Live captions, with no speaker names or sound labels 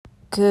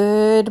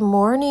Good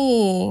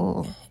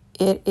morning.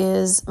 It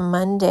is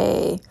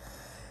Monday,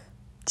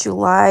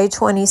 July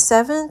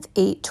 27th,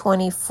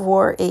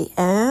 8:24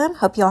 a.m.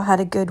 Hope y'all had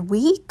a good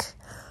week.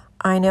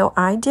 I know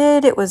I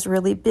did. It was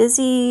really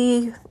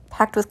busy,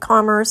 packed with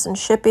commerce and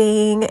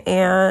shipping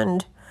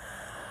and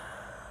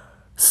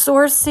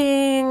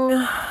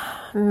sourcing,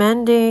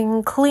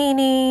 mending,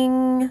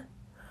 cleaning.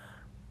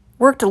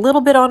 Worked a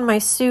little bit on my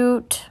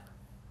suit.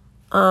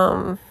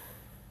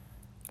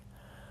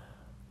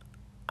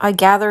 I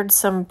gathered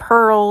some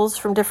pearls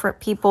from different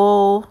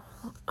people,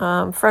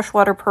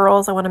 freshwater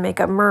pearls. I want to make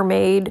a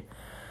mermaid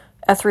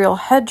ethereal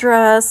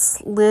headdress.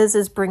 Liz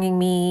is bringing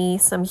me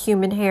some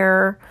human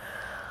hair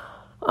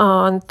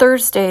on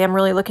Thursday. I'm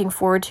really looking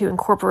forward to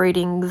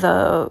incorporating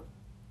the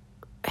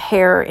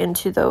hair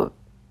into the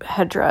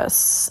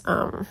headdress.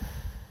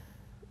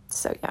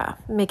 So yeah,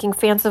 making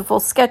fanciful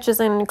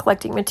sketches and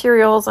collecting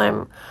materials.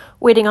 I'm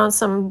waiting on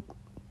some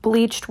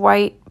bleached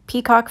white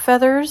peacock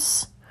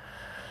feathers.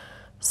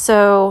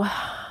 So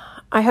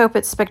I hope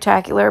it's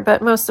spectacular,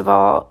 but most of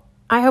all,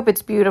 I hope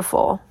it's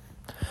beautiful.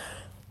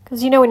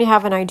 Because you know when you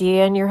have an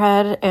idea in your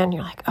head and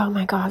you're like, oh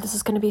my God, this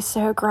is going to be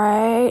so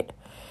great.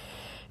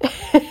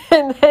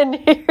 And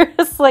then you're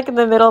just like in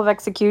the middle of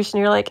execution.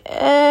 You're like,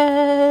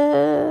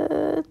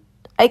 I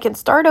can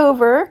start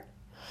over.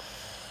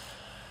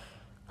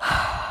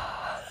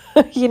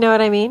 You know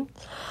what I mean?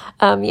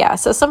 Yeah,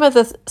 so some of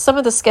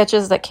the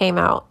sketches that came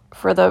out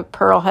for the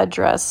pearl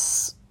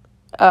headdress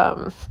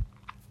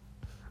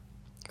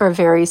are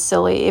very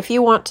silly. If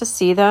you want to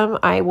see them,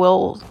 I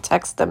will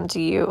text them to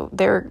you.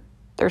 They're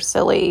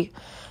silly.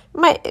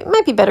 It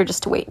might be better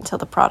just to wait until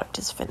the product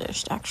is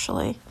finished,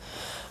 actually.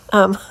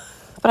 But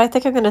I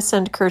think I'm going to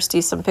send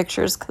Kirsty some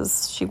pictures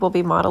because she will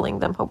be modeling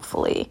them,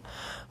 hopefully,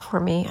 for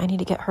me. I need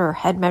to get her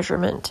head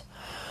measurement.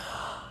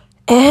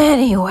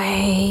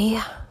 Anyway,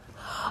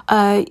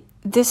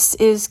 this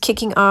is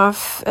kicking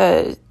off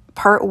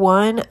part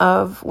 1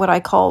 of what I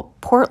call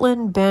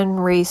Portland Been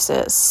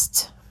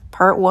Racist.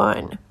 Part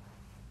 1.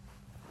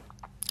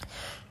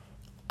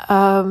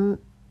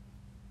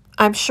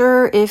 I'm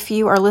sure if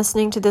you are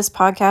listening to this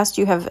podcast,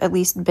 you have at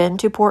least been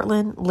to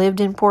Portland, lived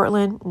in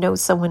Portland, know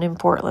someone in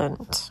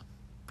Portland,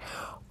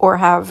 or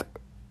have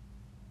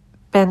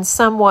been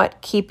somewhat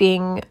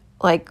keeping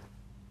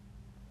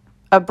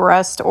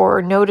abreast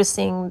or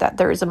noticing that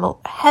there is a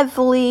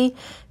heavily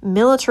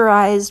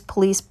militarized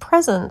police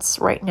presence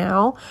right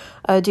now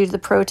due to the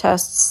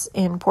protests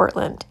in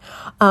Portland.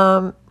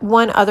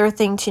 One other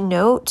thing to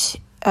note,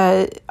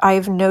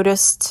 I've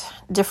noticed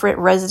different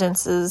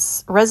residents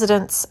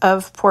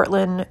of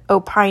Portland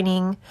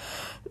opining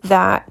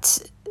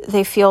that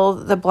they feel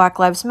the Black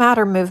Lives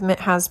Matter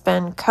movement has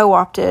been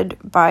co-opted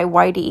by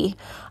Whitey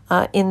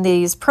in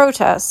these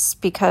protests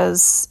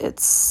because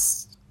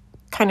it's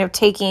kind of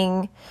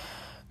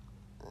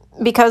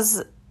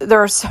because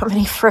there are so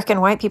many frickin'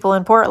 white people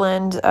in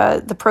Portland,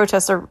 the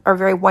protests are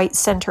very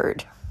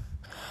white-centered.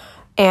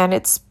 And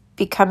it's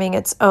becoming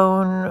its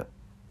own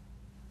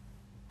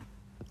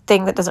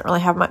thing that doesn't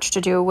really have much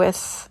to do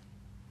with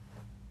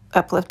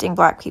uplifting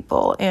Black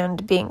people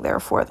and being there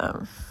for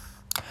them.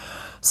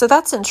 So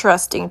that's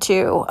interesting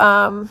too.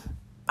 I'm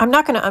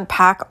not going to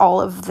unpack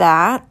all of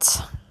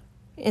that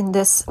in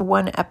this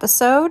one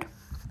episode.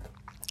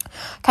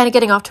 Kind of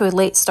getting off to a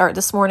late start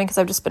this morning because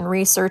I've just been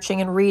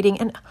researching and reading.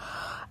 And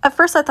at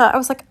first I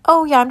was like,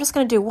 oh yeah, I'm just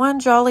going to do one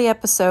jolly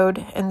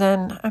episode. And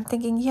then I'm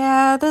thinking,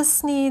 yeah,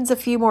 this needs a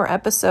few more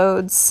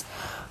episodes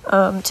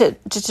to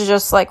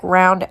just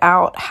round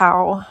out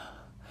how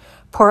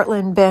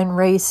Portland been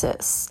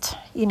racist.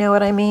 You know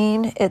what I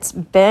mean? It's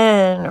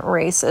been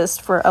racist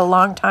for a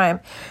long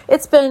time.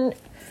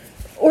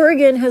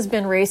 Oregon has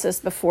been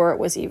racist before it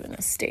was even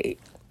a state.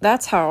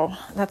 That's how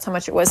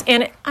much it was.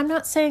 And I'm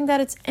not saying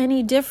that it's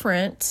any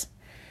different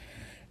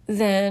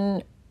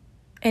than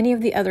any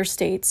of the other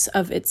states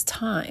of its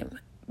time.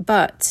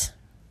 But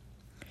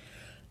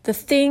the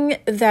thing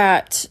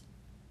that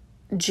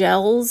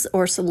gels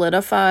or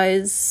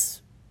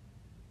solidifies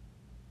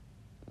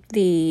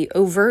the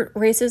overt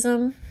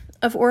racism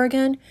of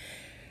Oregon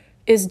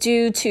is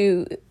due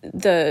to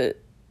the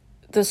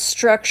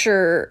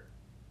structure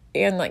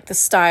and the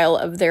style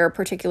of their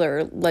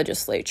particular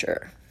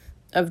legislature,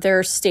 of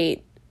their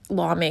state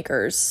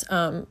lawmakers.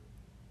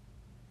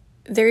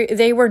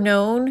 They were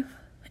known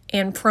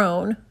and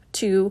prone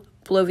to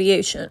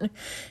bloviation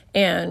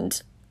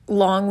and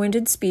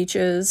long-winded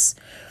speeches.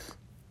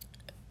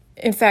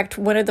 In fact,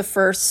 one of the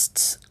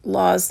first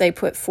laws they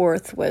put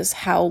forth was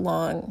how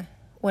long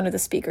one of the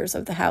speakers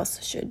of the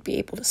House should be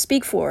able to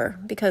speak for,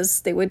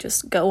 because they would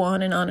just go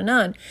on and on and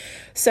on.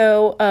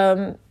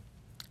 So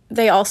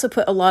they also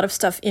put a lot of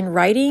stuff in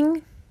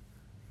writing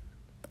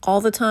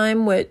all the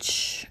time,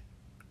 which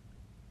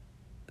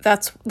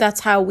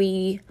that's how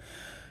we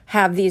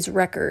have these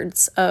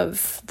records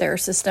of their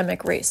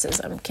systemic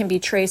racism, can be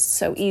traced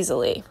so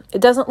easily.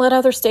 It doesn't let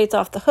other states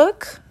off the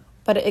hook,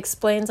 but it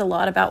explains a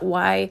lot about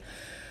why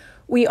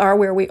we are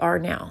where we are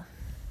now.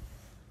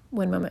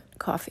 One moment,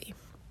 coffee.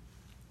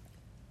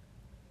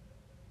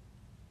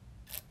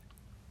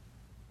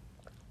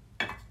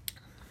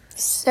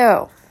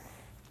 So,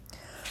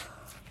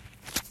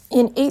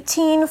 in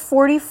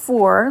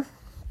 1844,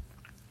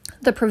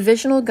 the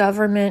Provisional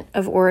Government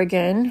of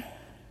Oregon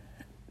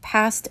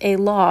passed a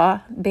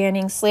law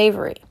banning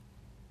slavery.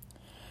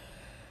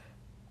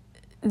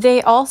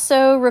 They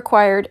also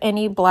required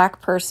any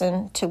black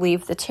person to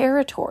leave the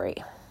territory.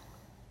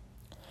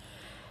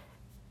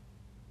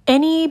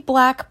 Any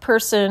black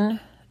person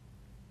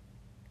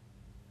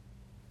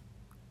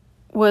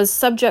was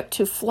subject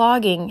to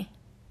flogging,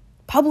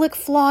 public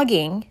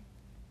flogging,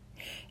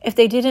 if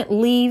they didn't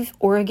leave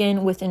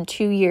Oregon within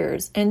 2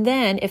 years. And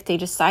then if they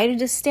decided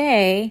to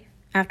stay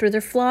after their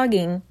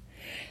flogging,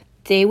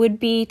 they would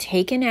be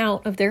taken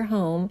out of their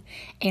home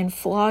and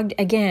flogged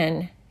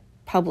again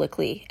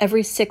publicly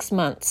every 6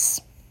 months.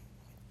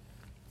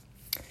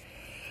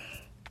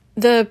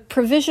 The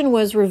provision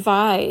was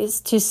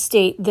revised to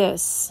state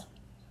this: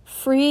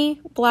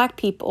 free black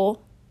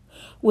people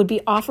would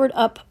be offered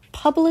up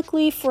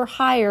publicly for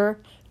hire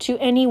to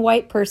any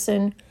white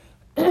person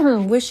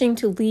wishing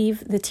to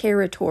leave the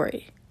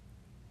territory.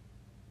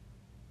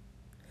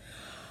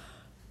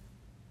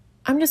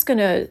 I'm just going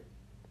to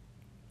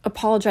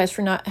apologize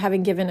for not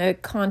having given a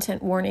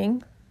content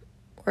warning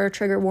or a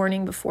trigger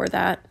warning before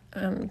that.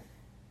 But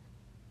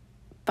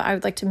I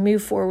would like to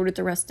move forward with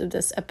the rest of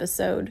this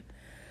episode.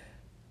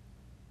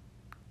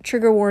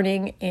 Trigger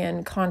warning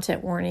and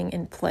content warning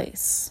in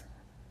place.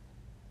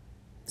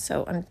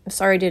 So I'm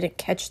sorry I didn't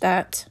catch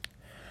that.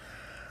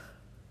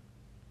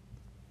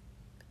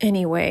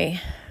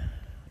 Anyway,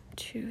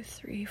 2,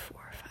 3, 4,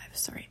 5,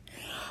 sorry.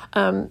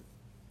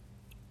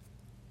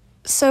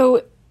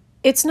 So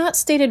it's not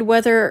stated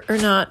whether or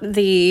not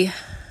the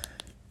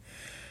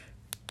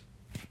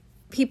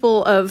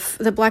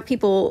black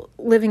people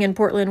living in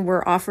Portland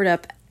were offered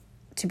up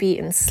to be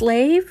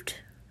enslaved.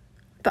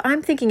 But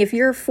I'm thinking if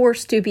you're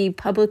forced to be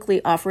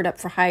publicly offered up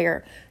for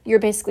hire, you're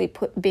basically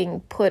being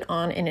put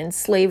on an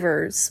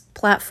enslaver's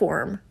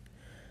platform.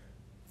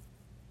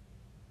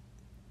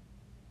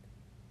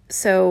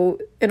 So,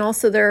 and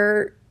also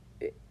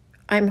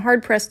I'm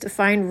hard pressed to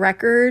find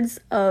records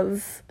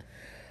of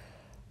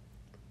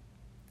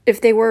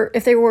if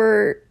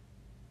the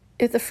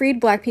freed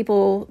black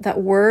people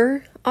that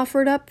were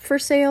offered up for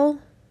sale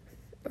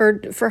or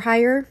for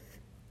hire,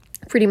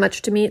 pretty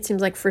much to me it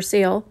seems like for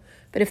sale,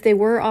 but if they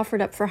were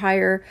offered up for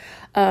hire,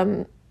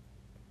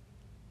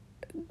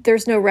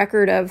 there's no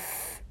record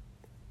of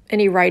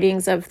any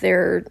writings of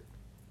their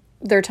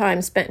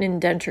time spent in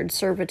indentured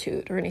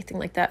servitude or anything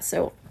like that.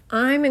 So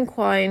I'm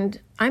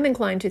inclined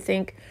to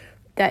think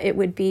that it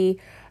would be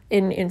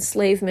an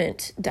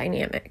enslavement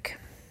dynamic.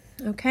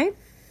 Okay?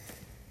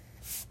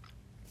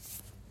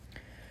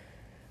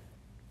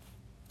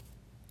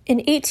 In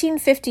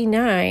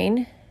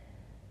 1859,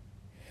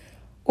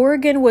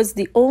 Oregon was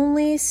the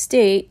only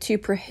state to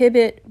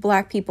prohibit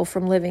black people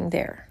from living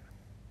there.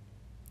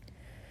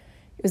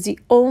 It was the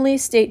only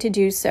state to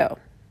do so.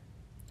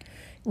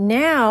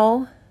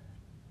 Now,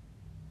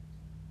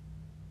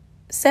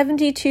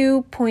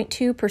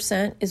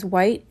 72.2% is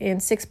white and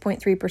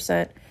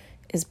 6.3%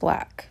 is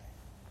black.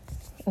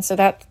 And so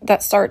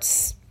that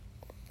starts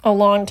a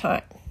long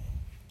time.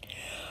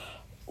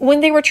 When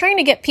they were trying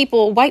to get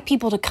white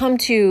people to come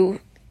to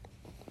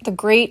the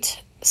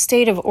great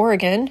state of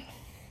Oregon,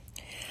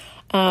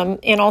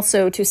 and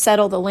also to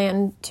settle the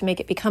land to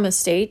make it become a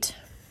state,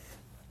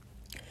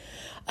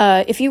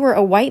 if you were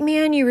a white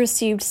man, you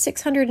received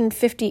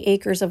 650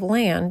 acres of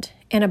land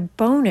and a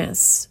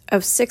bonus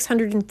of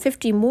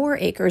 650 more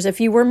acres if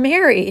you were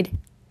married.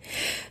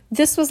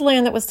 This was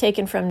land that was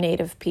taken from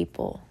Native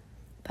people,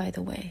 by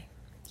the way.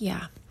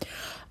 Yeah.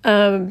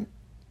 So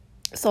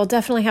I'll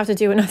definitely have to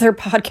do another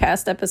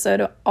podcast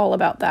episode all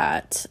about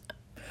that.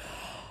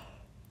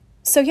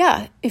 So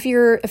yeah, if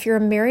you're a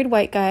married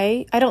white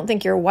guy, I don't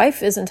think your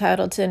wife is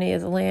entitled to any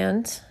of the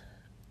land,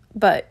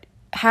 but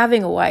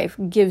having a wife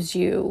gives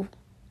you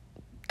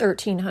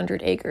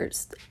 1,300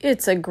 acres.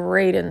 It's a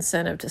great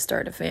incentive to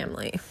start a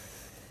family.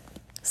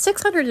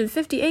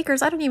 650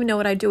 acres, I don't even know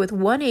what I'd do with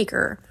 1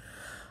 acre.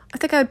 I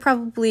think I would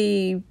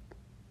probably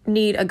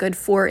need a good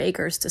 4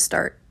 acres to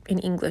start an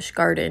English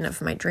garden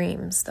of my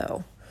dreams,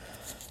 though.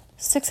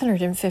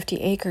 650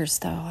 acres,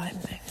 though.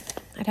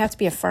 I'd have to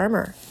be a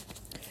farmer.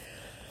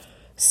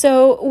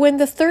 So when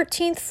the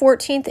 13th,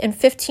 14th, and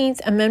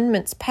 15th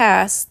Amendments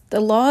passed,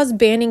 the laws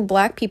banning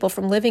black people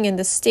from living in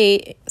the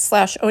state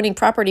 / owning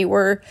property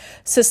were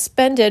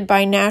superseded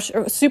by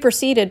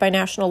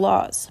national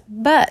laws.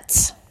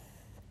 But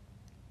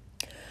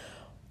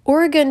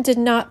Oregon did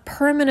not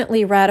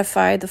permanently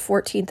ratify the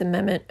 14th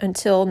Amendment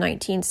until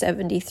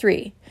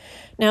 1973.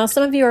 Now,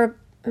 some of you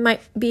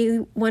might be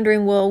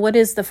wondering, well, what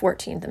is the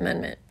 14th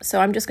Amendment? So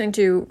I'm just going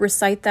to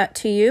recite that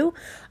to you.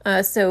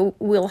 So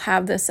we'll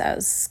have this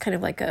as kind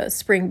of like a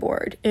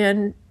springboard.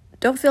 And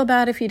don't feel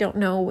bad if you don't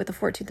know what the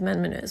 14th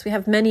Amendment is. We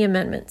have many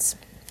amendments.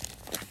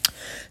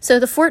 So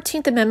the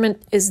 14th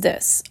Amendment is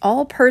this: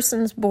 all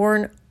persons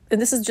born,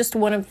 and this is just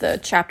one of the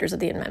chapters of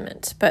the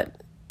amendment,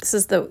 but this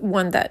is the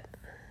one that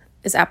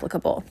is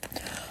applicable.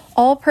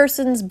 All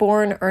persons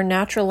born or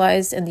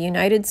naturalized in the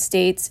United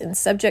States and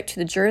subject to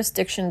the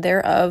jurisdiction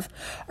thereof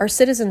are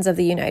citizens of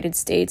the United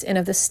States and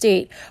of the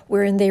state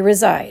wherein they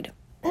reside.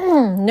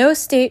 No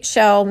state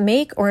shall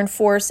make or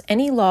enforce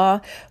any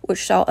law which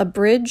shall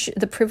abridge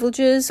the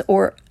privileges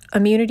or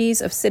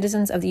immunities of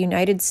citizens of the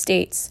United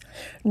States,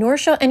 nor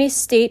shall any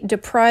state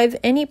deprive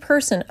any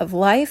person of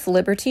life,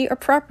 liberty, or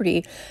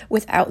property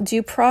without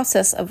due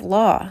process of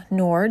law,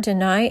 nor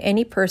deny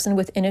any person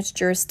within its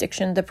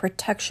jurisdiction the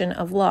protection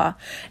of law.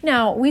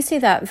 Now, we see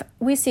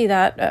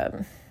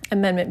that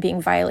amendment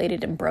being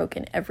violated and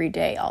broken every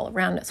day all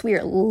around us. We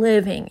are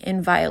living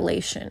in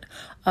violation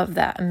of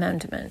that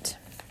amendment.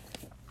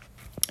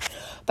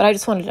 But I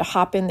just wanted to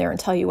hop in there and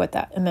tell you what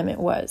that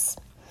amendment was.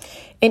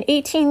 In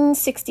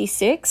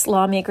 1866,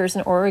 lawmakers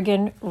in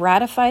Oregon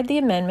ratified the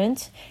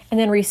amendment and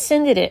then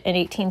rescinded it in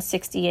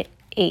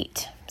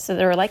 1868. So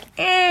they were like,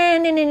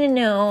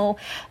 no,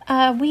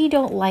 we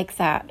don't like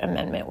that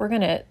amendment. We're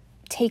going to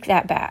take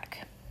that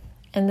back.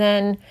 And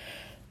then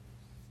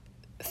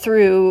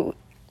through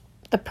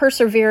the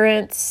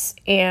perseverance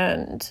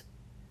and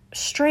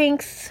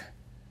strength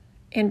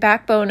and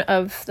backbone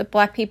of the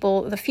Black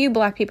people, the few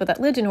Black people that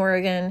lived in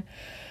Oregon,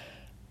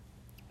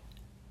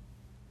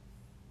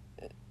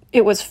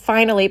 it was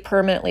finally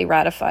permanently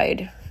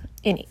ratified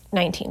in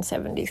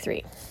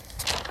 1973.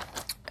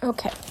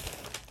 Okay.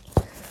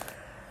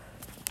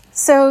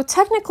 So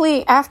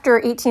technically, after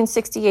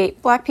 1868,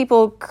 Black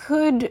people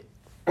could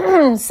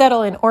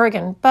settle in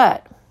Oregon,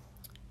 but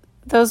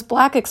those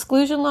Black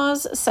exclusion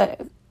laws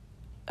set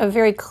a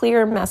very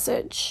clear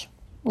message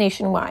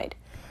nationwide.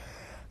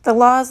 The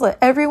laws let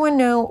everyone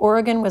know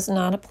Oregon was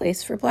not a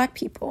place for Black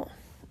people.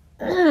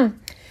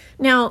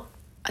 Now,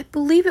 I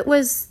believe it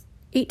was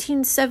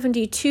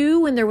 1872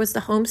 when there was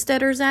the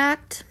Homesteaders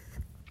Act,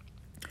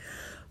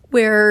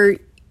 where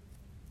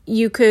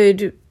you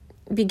could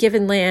be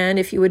given land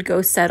if you would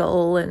go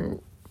settle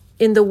and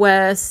in the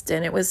West,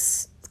 and it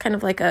was kind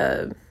of like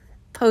a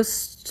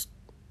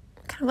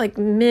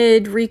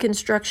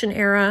mid-Reconstruction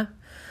era.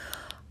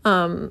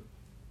 The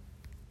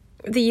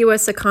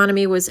U.S.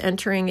 economy was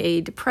entering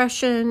a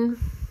depression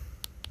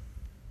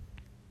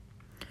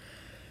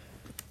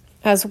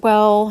as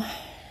well,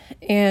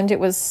 and it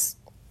was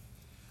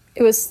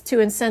to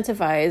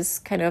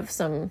incentivize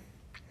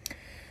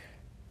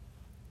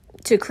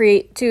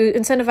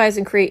incentivize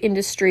and create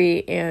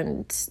industry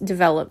and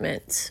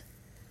development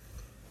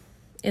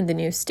in the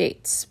new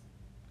states.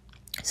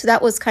 So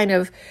that was kind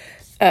of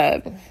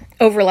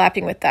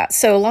overlapping with that.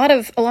 So a lot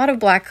of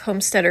Black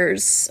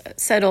homesteaders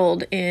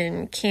settled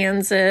in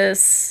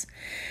Kansas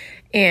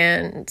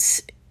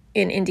and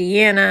in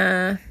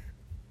Indiana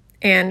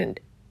and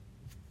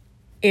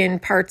in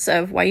parts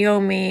of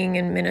Wyoming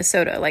and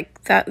Minnesota,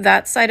 like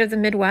that side of the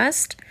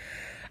Midwest.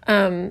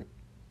 But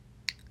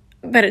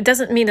it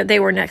doesn't mean that they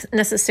were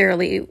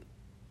necessarily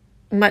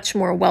much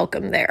more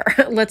welcome there.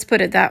 Let's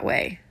put it that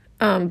way.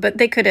 But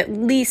they could at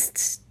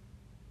least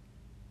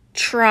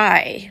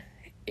try,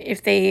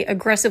 if they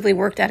aggressively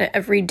worked at it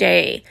every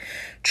day,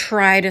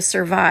 try to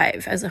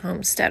survive as a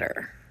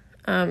homesteader.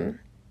 There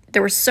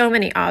were so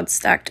many odds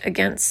stacked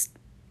against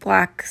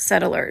Black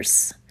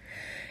settlers.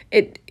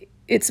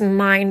 It's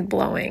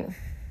mind-blowing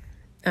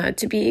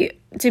to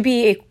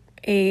be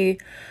a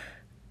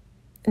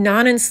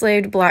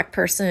non-enslaved Black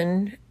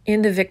person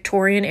in the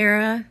Victorian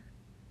era.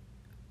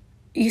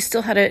 You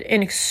still had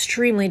an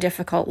extremely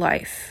difficult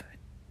life,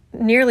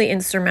 nearly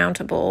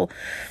insurmountable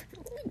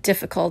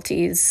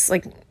difficulties.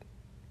 Like,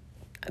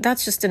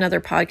 that's just another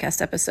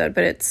podcast episode,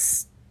 but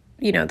it's,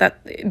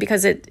 that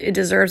because it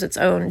deserves its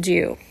own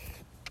due.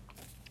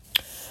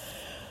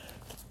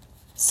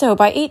 So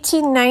by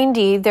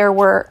 1890, there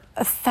were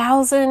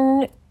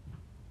 1,000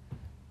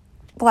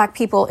 Black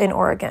people in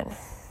Oregon.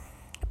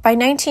 By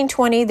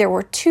 1920, there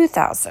were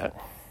 2,000.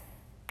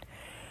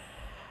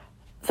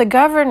 The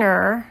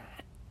governor,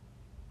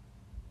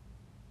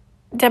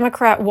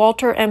 Democrat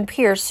Walter M.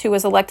 Pierce, who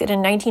was elected in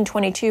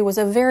 1922, was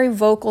a very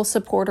vocal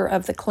supporter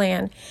of the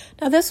Klan.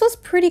 Now, this was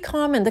pretty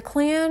common. The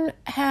Klan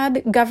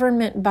had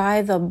government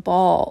by the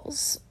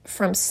balls,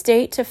 from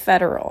state to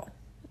federal.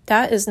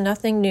 That is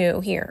nothing new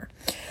here.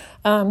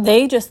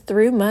 They just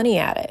threw money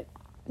at it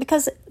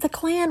because the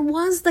Klan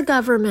was the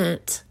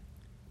government.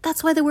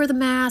 That's why they wear the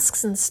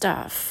masks and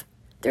stuff.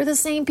 They're the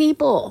same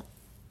people.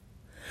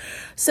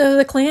 So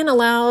the Klan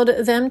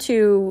allowed them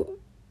to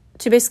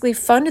basically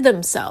fund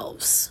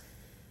themselves.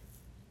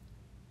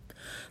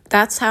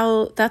 That's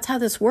how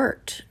this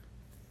worked.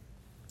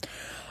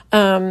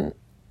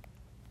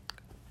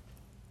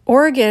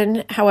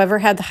 Oregon, however,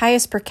 had the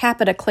highest per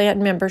capita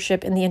Klan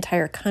membership in the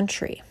entire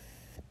country.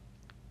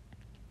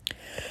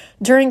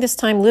 During this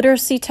time,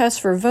 literacy tests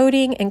for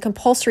voting and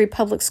compulsory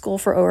public school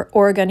for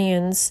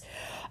Oregonians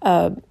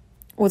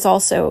was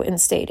also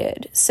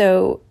instated.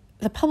 So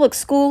the public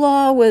school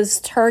law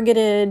was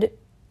targeted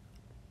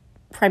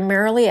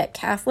primarily at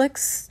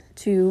Catholics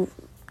to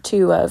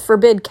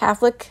forbid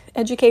Catholic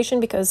education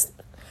because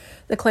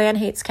the Klan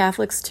hates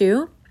Catholics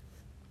too.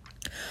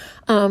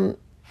 But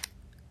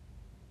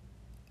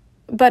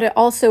it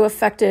also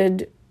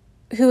affected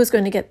who was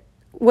going to get,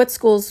 what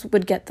schools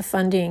would get the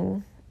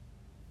funding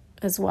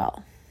as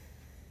well.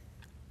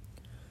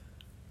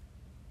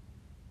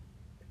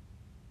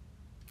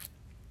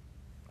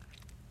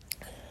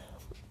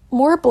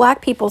 More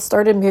Black people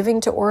started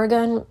moving to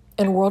Oregon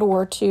in World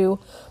War II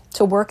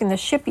to work in the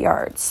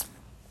shipyards.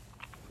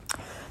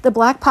 The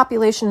Black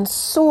population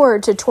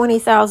soared to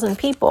 20,000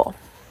 people.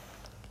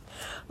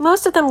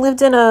 Most of them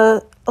lived in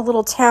a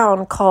little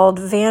town called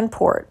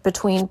Vanport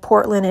between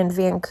Portland and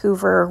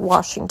Vancouver,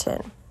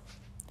 Washington.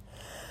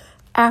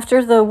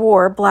 After the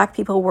war, Black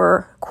people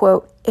were,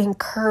 quote,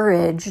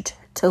 encouraged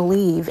to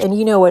leave. And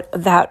you know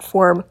what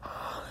form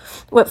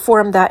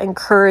that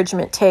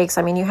encouragement takes.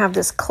 I mean, you have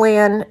this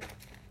Klan,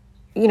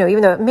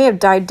 even though it may have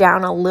died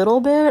down a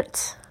little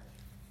bit,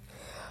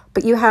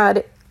 but you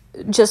had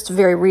just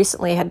very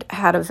recently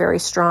had a very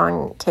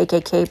strong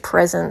KKK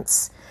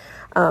presence.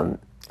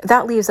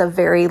 That leaves a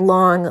very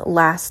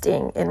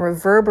long-lasting and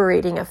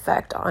reverberating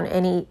effect on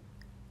any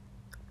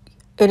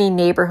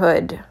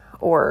neighborhood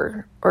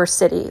or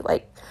city.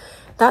 Like,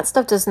 that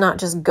stuff does not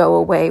just go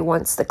away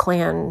once the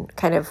Klan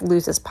kind of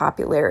loses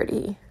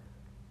popularity.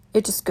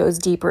 It just goes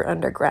deeper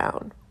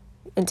underground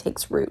and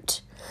takes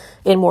root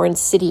in more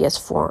insidious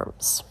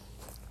forms.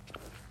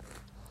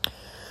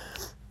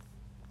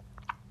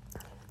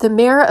 The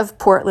mayor of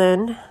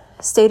Portland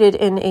stated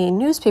in a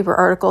newspaper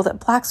article that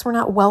Blacks were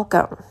not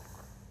welcome.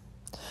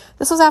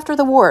 This was after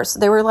the war, so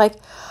they were like,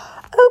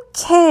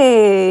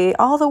 okay,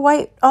 all the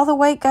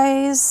white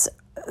guys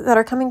that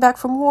are coming back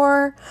from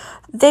war,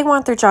 they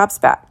want their jobs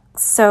back.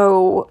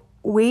 So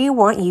we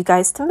want you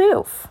guys to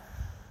move.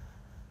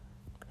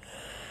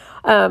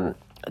 The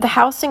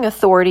housing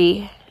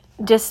authority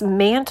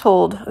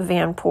dismantled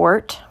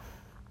Vanport,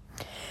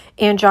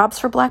 and jobs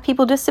for Black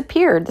people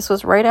disappeared. This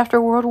was right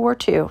after World War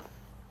II.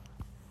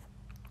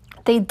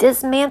 They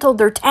dismantled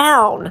their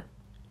town.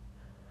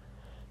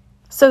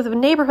 So the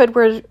neighborhood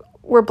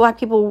where Black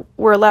people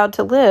were allowed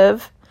to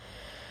live,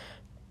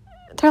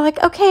 they're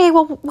like, okay,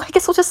 well, I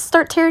guess we'll just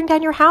start tearing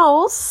down your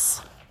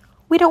house.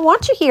 We don't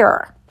want you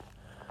here.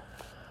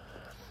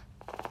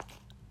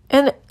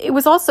 And it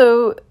was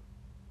also,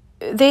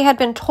 they had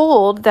been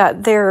told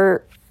that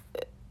their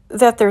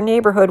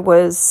neighborhood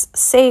was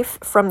safe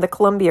from the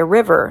Columbia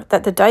River,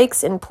 that the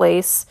dikes in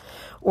place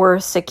were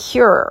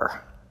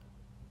secure.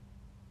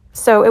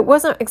 So it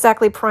wasn't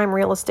exactly prime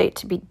real estate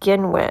to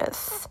begin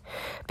with,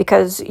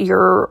 because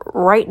you're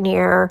right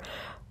near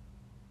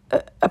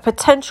a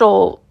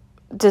potential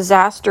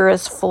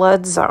disastrous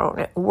flood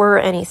zone were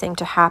anything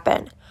to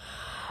happen.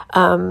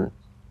 In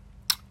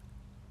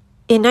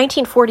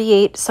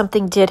 1948,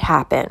 something did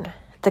happen.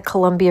 The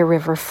Columbia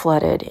River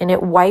flooded, and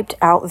it wiped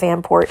out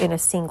Vanport in a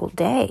single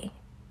day.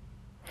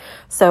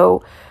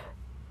 So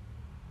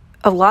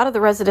a lot of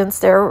the residents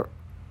there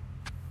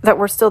that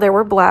were still there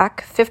were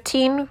Black.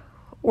 15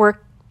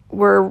 were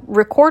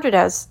recorded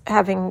as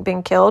having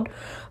been killed,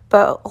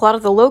 but a lot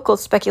of the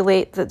locals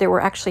speculate that there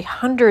were actually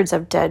hundreds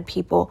of dead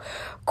people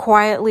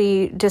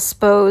quietly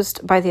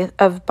disposed by the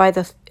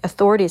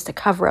authorities to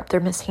cover up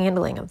their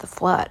mishandling of the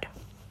flood.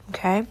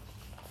 Okay?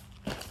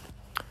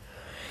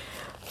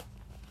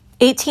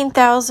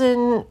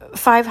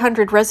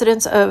 18,500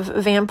 residents of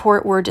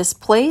Vanport were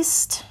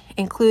displaced,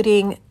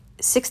 including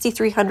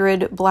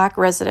 6,300 Black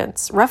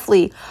residents,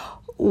 roughly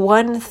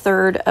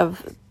 1/3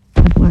 of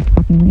the Black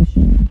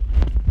population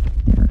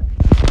there.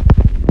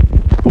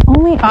 The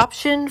only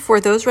option for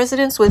those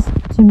residents was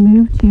to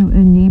move to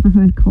a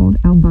neighborhood called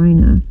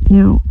Albina.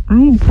 Now,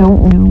 I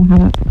don't know how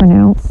that's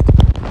pronounced.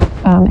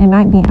 It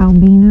might be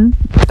Albina,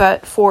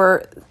 but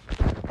for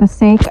the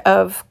sake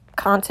of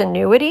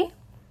continuity,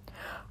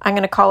 I'm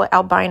going to call it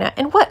Albina.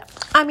 And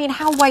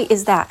how white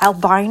is that?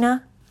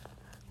 Albina?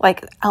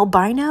 Like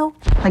albino?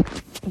 Like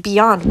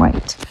beyond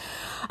white.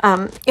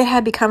 It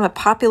had become a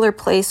popular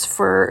place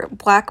for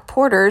Black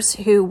porters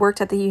who worked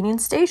at the Union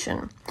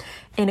Station.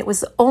 And it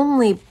was the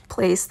only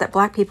place that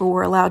Black people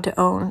were allowed to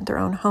own their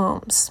own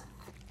homes.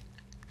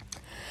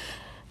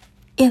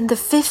 In the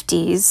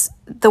 50s,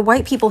 the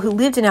white people who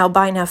lived in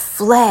Albina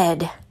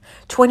fled,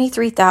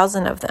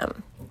 23,000 of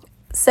them.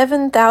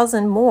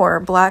 7,000 more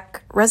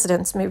Black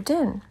residents moved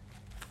in.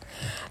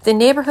 The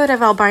neighborhood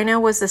of Albina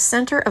was the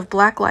center of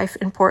Black life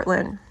in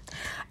Portland.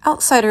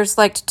 Outsiders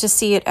liked to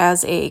see it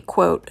as a,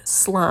 quote,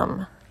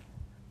 slum.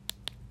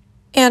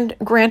 And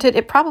granted,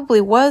 it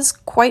probably was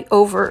quite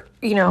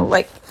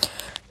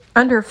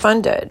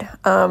underfunded.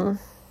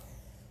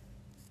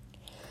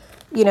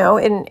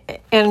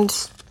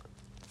 And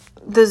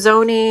the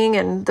zoning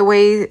and the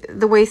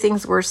way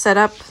things were set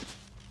up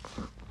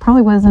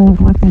probably was a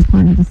neglected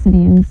part of the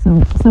city in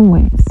some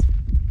ways,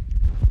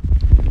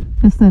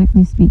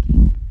 aesthetically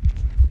speaking.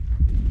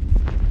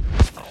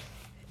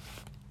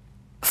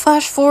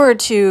 Flash forward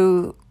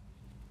to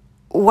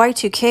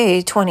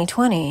Y2K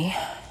 2020.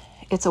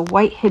 It's a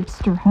white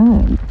hipster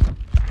hub.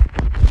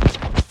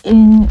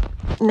 In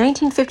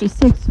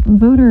 1956,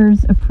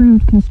 voters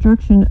approved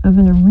construction of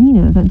an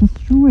arena that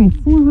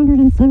destroyed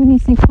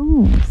 476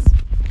 homes.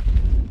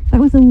 That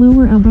was in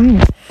Lower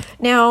Albina.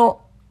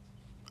 Now,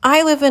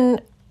 I live in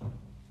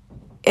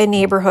a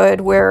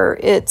neighborhood where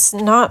it's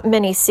not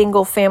many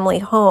single family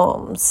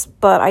homes,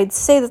 but I'd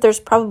say that there's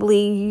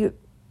probably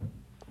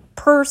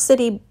per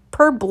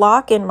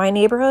block in my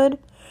neighborhood,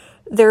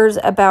 there's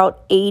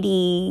about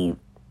 80,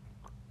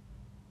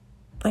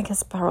 I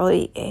guess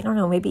probably, I don't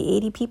know, maybe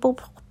 80 people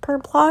per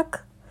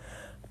block,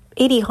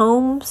 80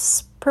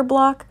 homes per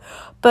block.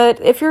 But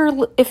if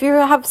you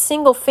have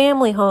single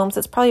family homes,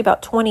 it's probably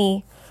about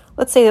 20.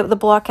 Let's say that the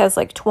block has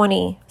like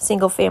 20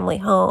 single family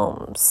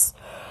homes.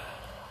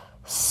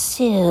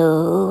 So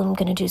I'm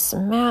going to do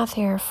some math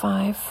here.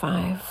 5,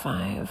 5,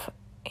 5,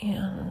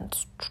 and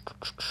 3.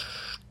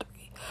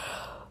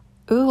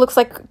 Ooh, looks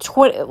like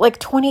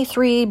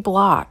 23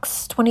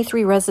 blocks,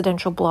 23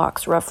 residential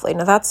blocks roughly.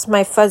 Now that's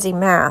my fuzzy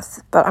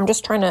math, but I'm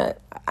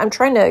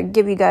trying to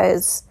give you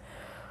guys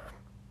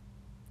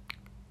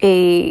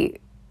a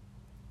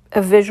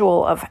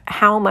visual of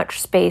how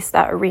much space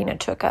that arena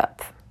took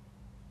up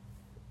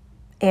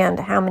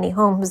and how many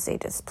homes they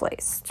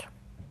displaced.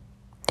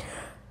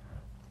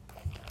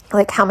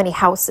 Like how many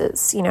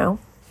houses, you know.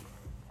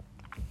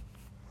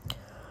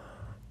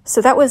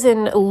 So that was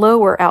in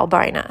Lower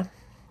Albina.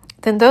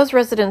 Then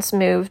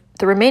the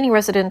remaining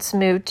residents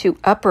moved to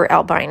Upper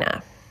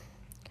Albina.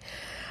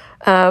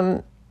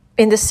 In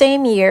the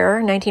same year,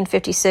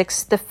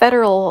 1956, the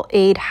Federal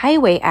Aid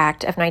Highway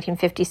Act of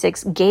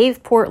 1956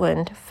 gave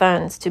Portland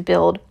funds to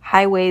build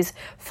highways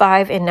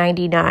 5 and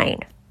 99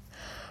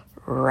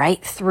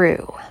 right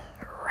through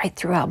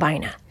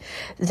Albina.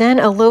 Then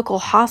a local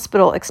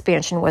hospital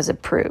expansion was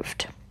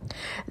approved.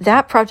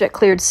 That project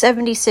cleared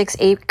 76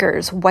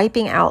 acres,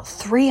 wiping out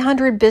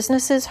 300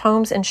 businesses,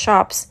 homes, and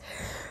shops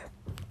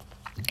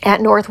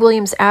at North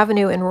Williams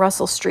Avenue and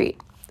Russell Street.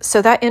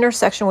 So that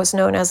intersection was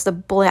known as the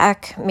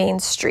Black Main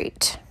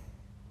Street.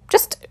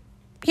 Just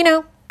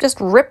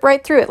rip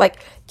right through it. Like,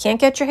 can't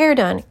get your hair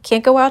done,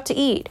 can't go out to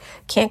eat,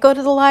 can't go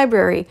to the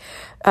library.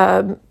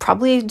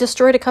 Probably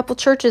destroyed a couple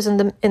churches in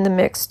the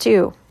mix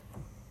too.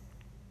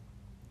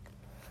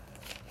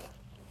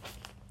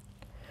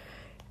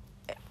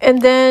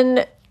 And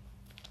then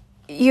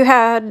you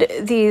had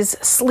these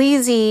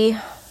sleazy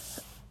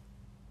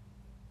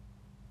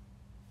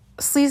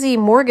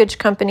mortgage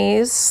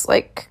companies,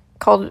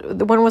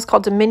 the one was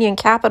called Dominion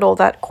Capital,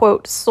 that,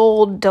 quote,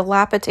 sold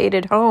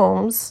dilapidated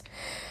homes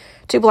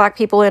to Black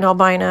people in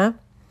Albina.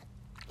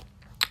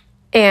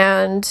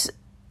 And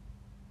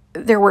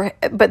Dominion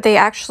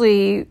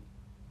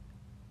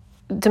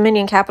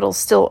Capital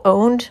still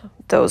owned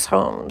those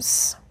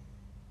homes.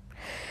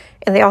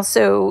 And they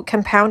also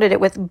compounded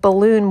it with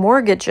balloon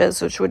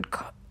mortgages,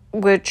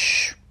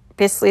 which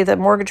basically the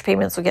mortgage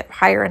payments would get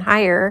higher and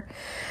higher,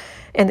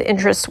 and the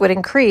interest would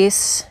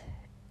increase,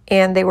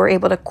 and they were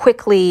able to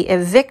quickly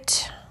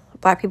evict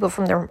Black people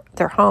from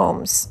their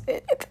homes.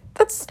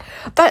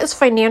 That is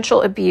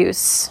financial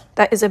abuse.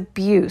 That is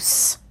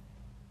abuse.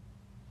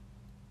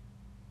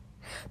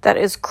 That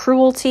is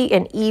cruelty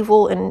and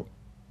evil in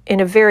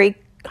a very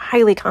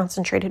highly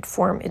concentrated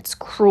form. It's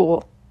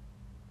cruel.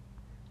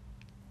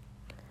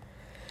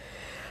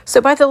 So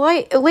by the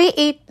late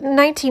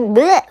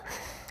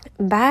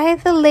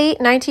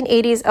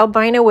 1980s,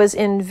 Albina was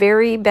in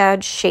very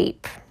bad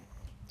shape.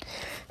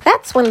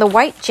 That's when the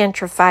white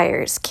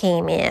gentrifiers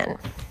came in.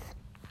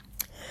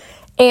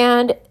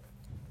 And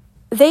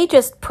they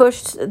just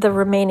pushed the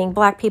remaining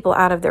Black people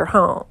out of their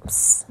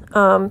homes.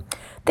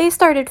 They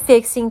started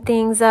fixing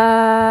things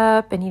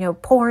up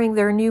and, pouring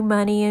their new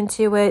money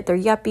into it, their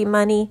yuppie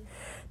money.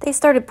 They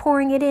started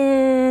pouring it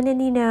in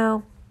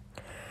and,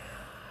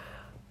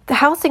 the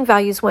housing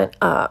values went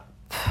up,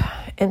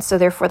 and so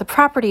therefore the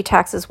property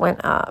taxes went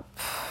up.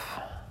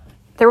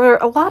 There were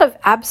a lot of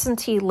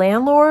absentee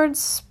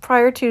landlords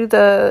prior to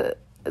the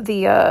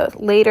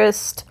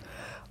latest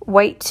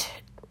white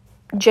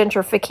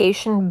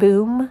gentrification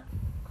boom.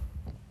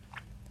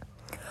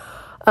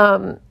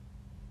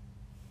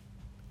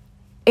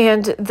 And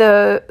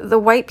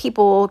the white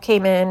people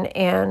came in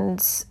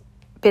and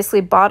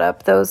basically bought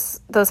up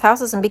those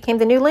houses and became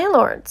the new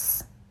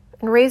landlords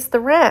and raised the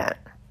rent.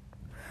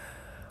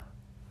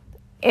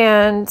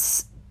 And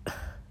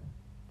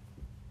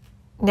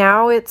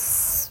now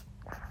it's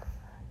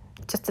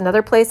just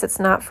another place that's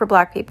not for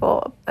Black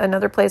people,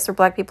 another place where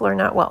Black people are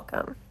not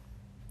welcome.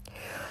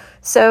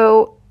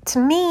 So to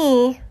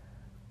me,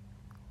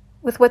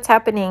 with what's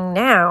happening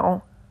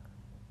now,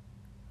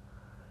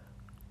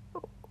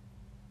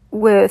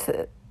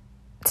 to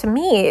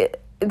me,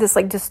 this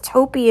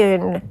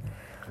dystopian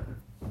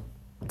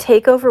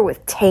takeover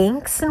with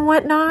tanks and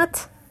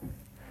whatnot,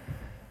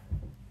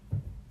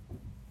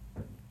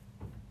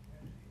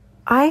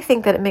 I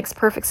think that it makes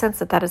perfect sense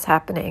that is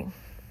happening.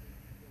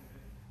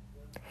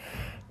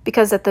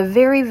 Because at the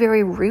very,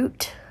 very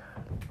root,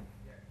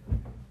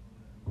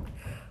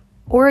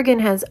 Oregon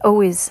has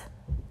always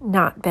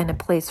not been a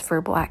place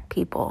for Black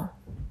people.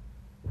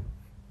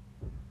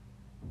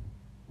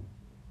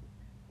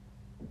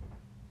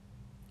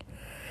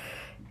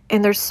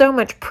 And there's so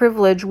much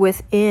privilege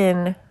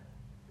within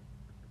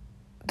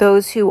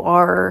those who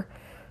are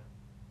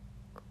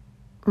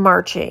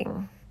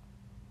marching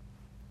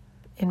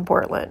in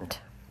Portland.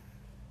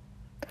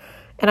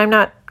 And I'm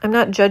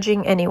not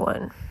judging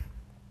anyone,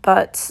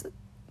 but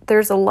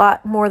there's a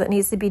lot more that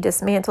needs to be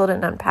dismantled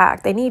and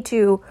unpacked. They need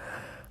to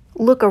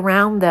look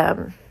around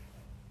them.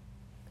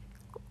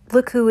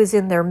 Look who is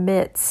in their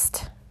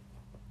midst.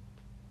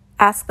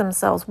 Ask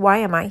themselves, why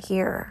am I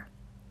here?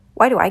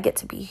 Why do I get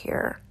to be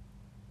here?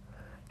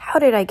 How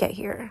did I get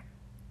here?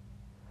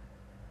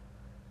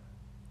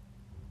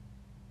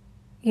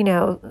 You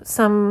know,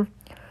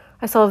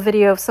 I saw a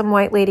video of some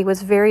white lady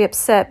was very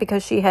upset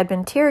because she had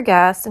been tear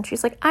gassed, and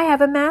she's like, I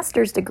have a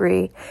master's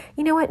degree.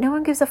 You know what? No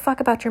one gives a fuck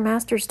about your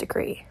master's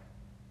degree.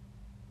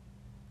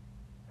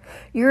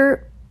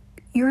 Your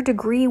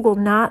degree will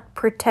not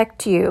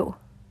protect you.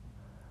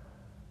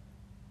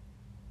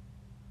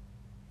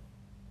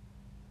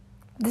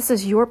 This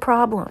is your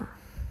problem.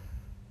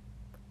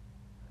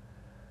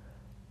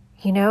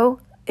 You know,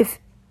 if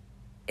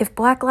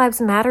Black Lives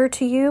Matter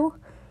to you,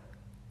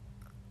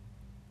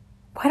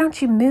 why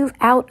don't you move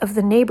out of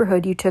the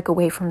neighborhood you took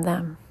away from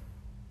them?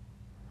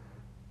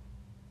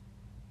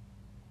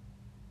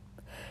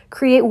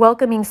 Create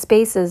welcoming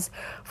spaces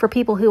for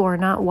people who are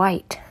not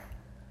white.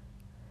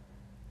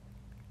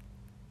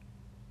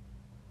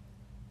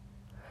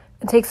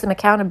 And take some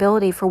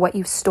accountability for what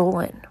you've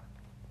stolen.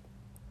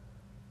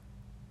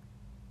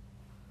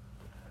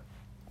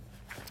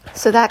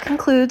 So that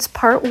concludes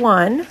part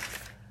 1.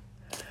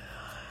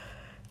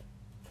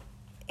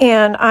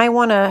 And I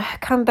want to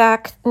come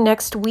back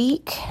next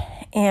week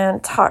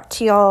and talk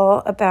to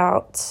y'all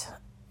about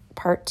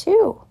part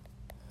 2,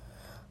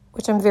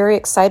 which I'm very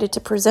excited to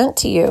present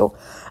to you.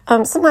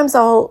 Sometimes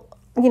I'll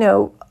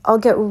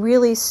get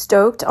really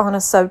stoked on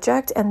a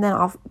subject and then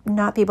I'll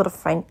not be able to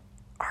find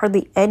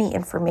hardly any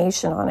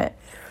information on it.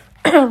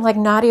 Like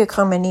Nadia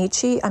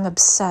Comaneci, I'm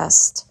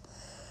obsessed.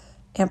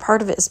 And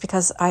part of it is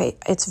because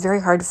it's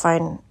very hard to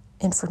find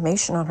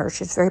information on her.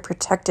 She's very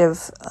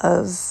protective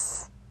of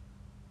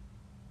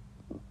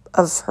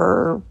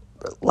her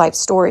life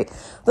story.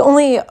 The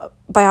only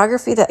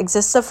biography that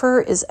exists of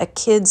her is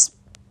it's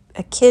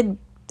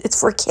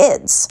for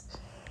kids.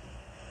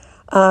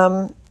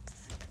 But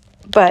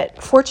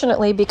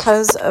fortunately,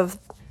 because of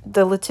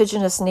the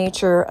litigious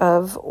nature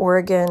of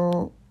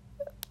Oregon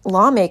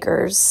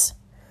lawmakers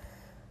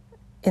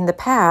in the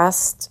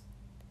past,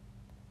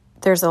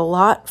 there's a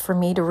lot for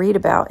me to read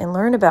about and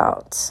learn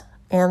about.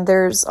 And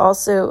there's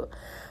also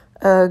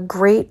a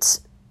great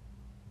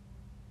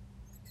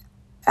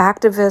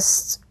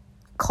activist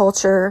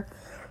culture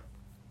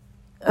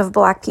of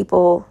Black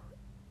people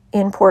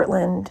in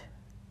Portland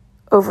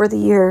over the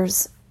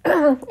years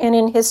and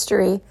in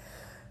history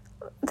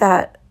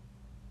that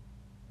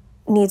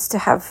needs to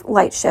have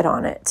light shed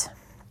on it.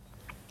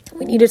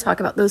 We need to talk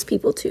about those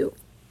people too.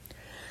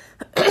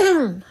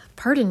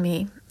 Pardon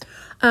me.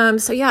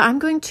 So yeah, I'm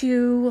going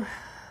to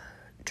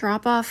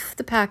drop off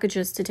the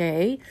packages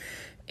today,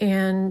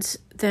 and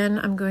then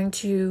I'm going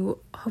to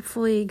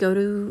hopefully go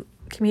to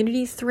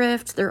Community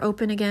Thrift. They're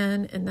open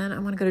again, and then I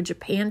want to go to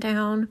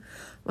Japantown.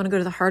 I want to go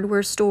to the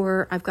hardware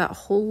store. I've got a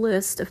whole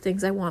list of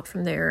things I want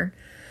from there.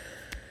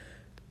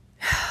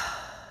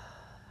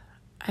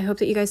 I hope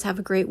that you guys have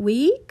a great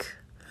week.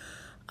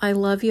 I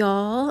love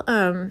y'all.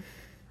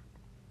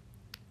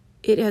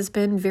 It has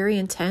been very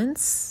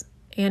intense.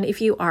 And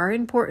if you are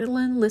in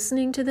Portland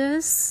listening to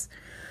this,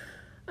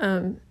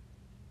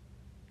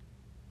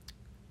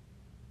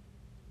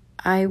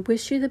 I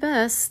wish you the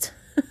best.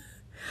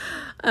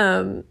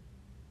 I'm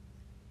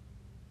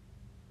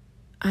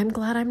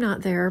glad I'm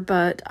not there,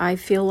 but I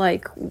feel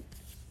like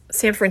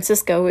San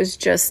Francisco is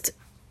just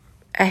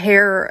a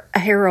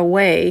hair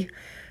away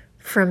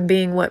from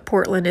being what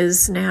Portland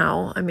is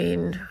now. I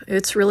mean,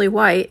 it's really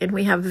white, and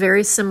we have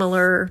very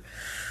similar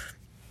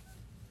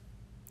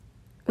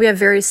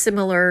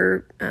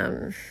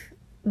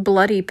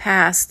bloody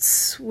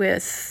pasts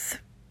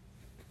with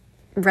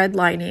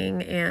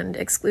redlining and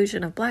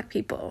exclusion of Black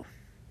people.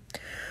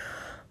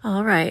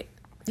 All right.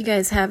 You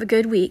guys have a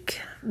good week.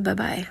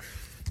 Bye-bye.